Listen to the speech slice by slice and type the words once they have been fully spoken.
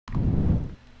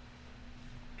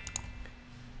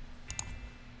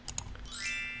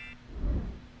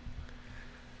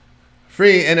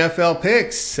Free NFL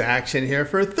picks action here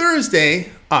for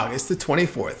Thursday, August the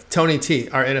 24th. Tony T,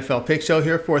 our NFL pick show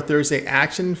here for Thursday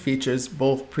action, features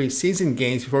both preseason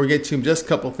games. Before we get to them, just a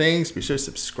couple things. Be sure to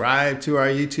subscribe to our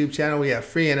YouTube channel. We have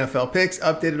free NFL picks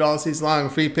updated all season long,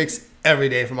 free picks every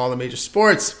day from all the major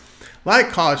sports like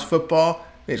college football,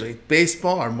 Major League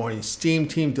Baseball, our morning steam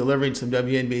team delivering some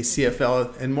WNBA,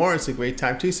 CFL, and more. It's a great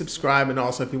time to subscribe, and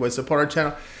also if you would support our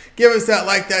channel, give us that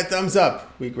like, that thumbs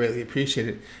up. We greatly appreciate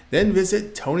it. Then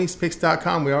visit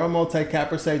Tony'sPicks.com. We are a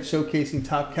multi-capper site showcasing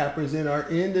top cappers in our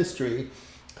industry.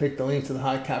 Click the link to the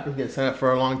hot capper, get set up for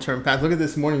our long-term path. Look at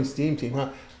this morning steam team, huh?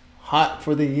 Hot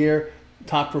for the year,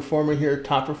 top performer here,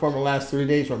 top performer last 30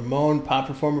 days. Ramon, top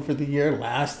performer for the year,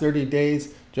 last 30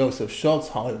 days. Joseph Schultz,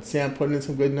 Hollywood Sam putting in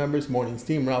some good numbers. Morning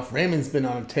steam, Ralph Raymond's been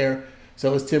on a tear.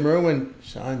 So is Tim Irwin,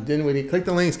 Sean Dinwiddie. Click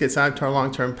the links, get signed to our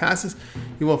long-term passes.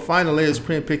 You will find the latest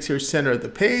premium picks here center of the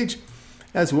page,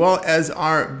 as well as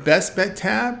our best bet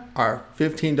tab, our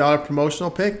 $15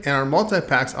 promotional pick, and our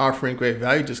multi-packs offering great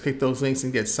value. Just click those links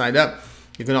and get signed up.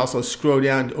 You can also scroll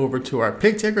down over to our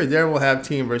pick ticker. There we'll have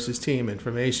team versus team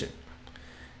information.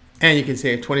 And you can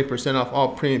save 20% off all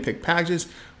premium pick packages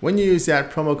when you use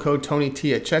that promo code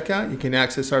TonyT at checkout. You can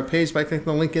access our page by clicking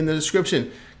the link in the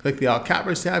description. Click the All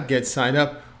Cappers tab, get signed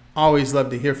up. Always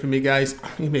love to hear from you guys.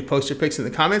 You may post your picks in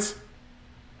the comments.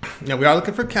 Now, we are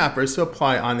looking for cappers, so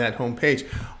apply on that home page.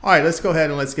 All right, let's go ahead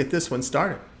and let's get this one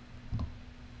started.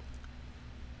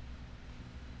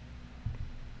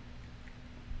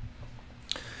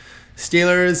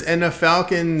 Steelers and the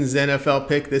Falcons NFL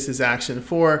pick. This is action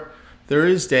for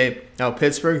Thursday. Now,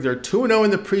 Pittsburgh, they're 2-0 in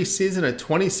the preseason, a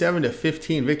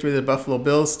 27-15 victory of the Buffalo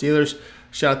Bills. Steelers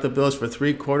shot at the Bills for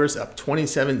 3 quarters, up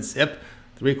 27-zip.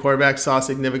 3 quarterbacks saw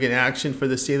significant action for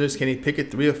the Steelers. Kenny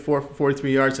Pickett, 3 of 4 for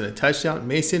 43 yards and a touchdown.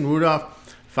 Mason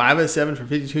Rudolph, 5 of 7 for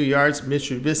 52 yards. Mitch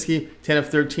Trubisky, 10 of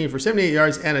 13 for 78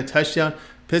 yards and a touchdown.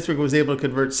 Pittsburgh was able to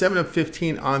convert 7 of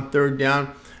 15 on third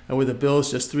down. With the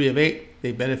Bills, just 3 of 8.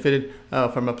 They benefited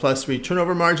from a +3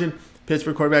 turnover margin.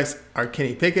 Pittsburgh quarterbacks are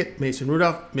Kenny Pickett, Mason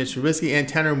Rudolph, Mitch Trubisky, and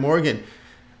Tanner Morgan.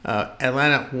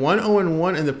 Atlanta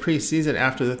 1-0-1 in the preseason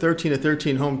after the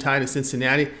 13-13 home tie to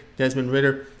Cincinnati. Desmond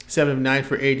Ridder, 7 of 9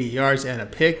 for 80 yards and a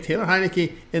pick. Taylor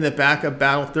Heineke in the backup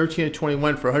battle,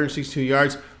 13-21 for 162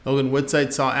 yards. Logan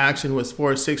Woodside saw action, was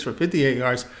 4 of 6 for 58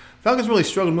 yards. Falcons really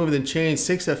struggled moving the chain,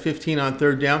 6 of 15 on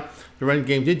third down. The running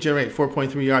game did generate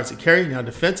 4.3 yards a carry. Now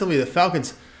defensively, the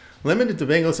Falcons limited the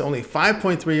Bengals to only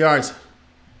 5.3 yards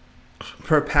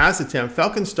per pass attempt.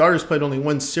 Falcons starters played only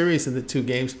 1 series in the 2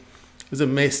 games. It was a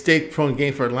mistake-prone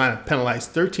game for Atlanta,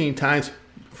 penalized 13 times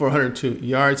for 102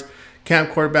 yards.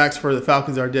 Camp quarterbacks for the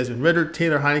Falcons are Desmond Ridder,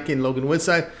 Taylor Heineke, and Logan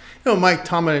Woodside. Mike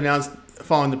Tomlin announced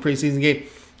following the preseason game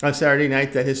on Saturday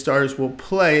night that his starters will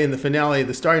play in the finale.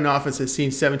 The starting offense has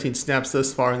seen 17 snaps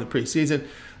thus far in the preseason.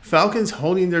 Falcons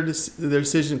holding their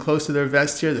decision close to their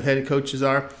vest here. The head coaches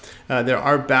are. There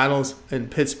are battles in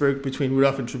Pittsburgh between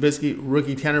Rudolph and Trubisky.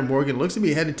 Rookie Tanner Morgan looks to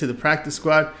be headed to the practice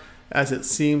squad, as it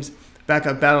seems.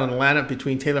 Backup battle in Atlanta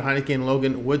between Taylor Heineke and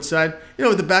Logan Woodside.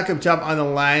 With the backup job on the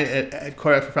line at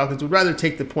quarterback for Falcons, would rather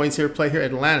take the points here, play here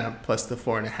at Atlanta plus the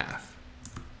 4.5.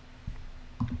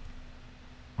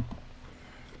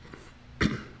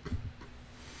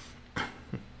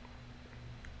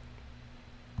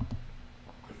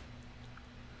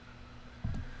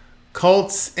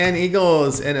 Colts and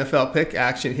Eagles NFL pick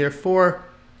action here for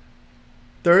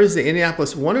Thursday.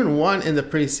 Indianapolis 1-1 in the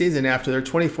preseason after their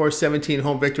 24-17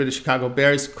 home victory to Chicago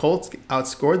Bears. Colts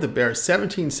outscored the Bears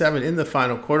 17-7 in the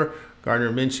final quarter.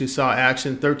 Gardner Minshew saw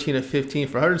action, 13 of 15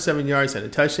 for 107 yards and a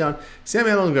touchdown. Sam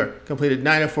Ehlinger completed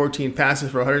 9 of 14 passes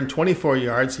for 124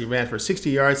 yards. He ran for 60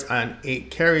 yards on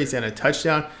 8 carries and a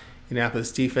touchdown.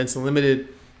 Indianapolis defense limited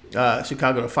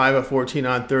Chicago to 5 of 14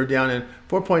 on third down and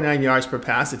 4.9 yards per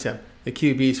pass attempt. The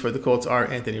QBs for the Colts are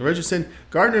Anthony Richardson,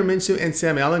 Gardner Minshew, and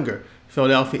Sam Ehlinger.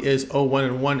 Philadelphia is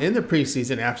 0-1-1 in the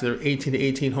preseason after their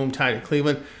 18-18 home tie to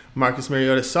Cleveland. Marcus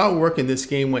Mariota saw work in this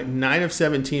game, went 9 of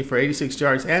 17 for 86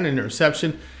 yards and an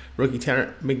interception. Rookie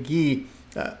Tanner McKee,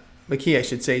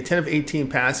 10 of 18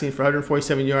 passing for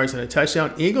 147 yards and a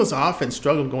touchdown. Eagles offense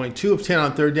struggled, going 2 of 10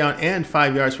 on third down and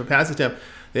 5 yards per pass attempt.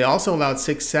 They also allowed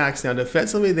 6 sacks. Now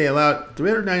defensively, they allowed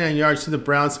 399 yards to the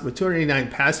Browns with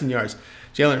 289 passing yards.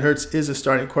 Jalen Hurts is a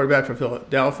starting quarterback for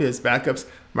Philadelphia's backups,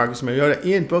 Marcus Mariota,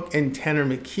 Ian Book, and Tanner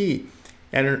McKee.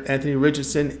 Anthony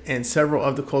Richardson and several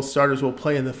of the Colts starters will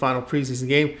play in the final preseason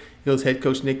game. Eagles head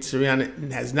coach Nick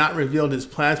Sirianni has not revealed his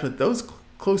plans, but those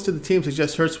close to the team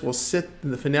suggest Hurts will sit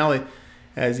in the finale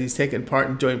as he's taken part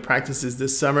in joint practices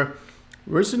this summer.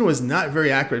 Richardson was not a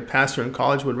very accurate passer in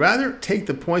college. Would rather take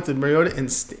the points with Mariota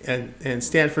and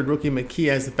Stanford rookie McKee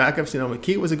as the backups.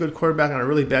 McKee was a good quarterback on a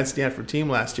really bad Stanford team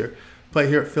last year. Play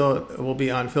here at Phil will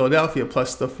be on Philadelphia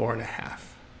plus the 4.5.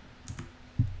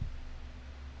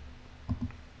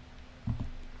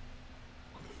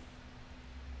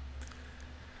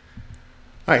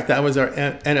 All right, that was our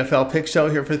NFL pick show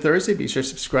here for Thursday. Be sure to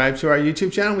subscribe to our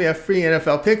YouTube channel. We have free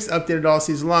NFL picks updated all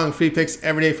season long. Free picks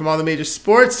every day from all the major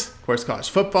sports. Of course, college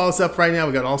football is up right now.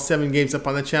 We got all 7 games up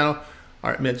on the channel.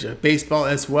 Our Major Baseball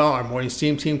as well. Our morning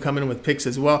stream team coming in with picks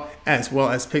as well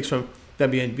as picks from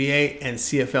WNBA and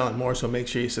CFL and more. So make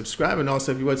sure you subscribe. And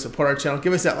also, if you would support our channel,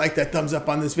 give us that like, that thumbs up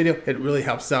on this video. It really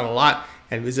helps us out a lot.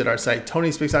 And visit our site,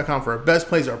 Tony'sPicks.com, for our best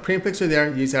plays. Our premium picks are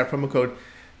there. Use that promo code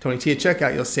Tony T at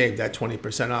checkout. You'll save that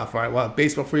 20% off. All right, well,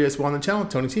 baseball for you as well on the channel.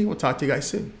 Tony T, we'll talk to you guys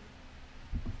soon.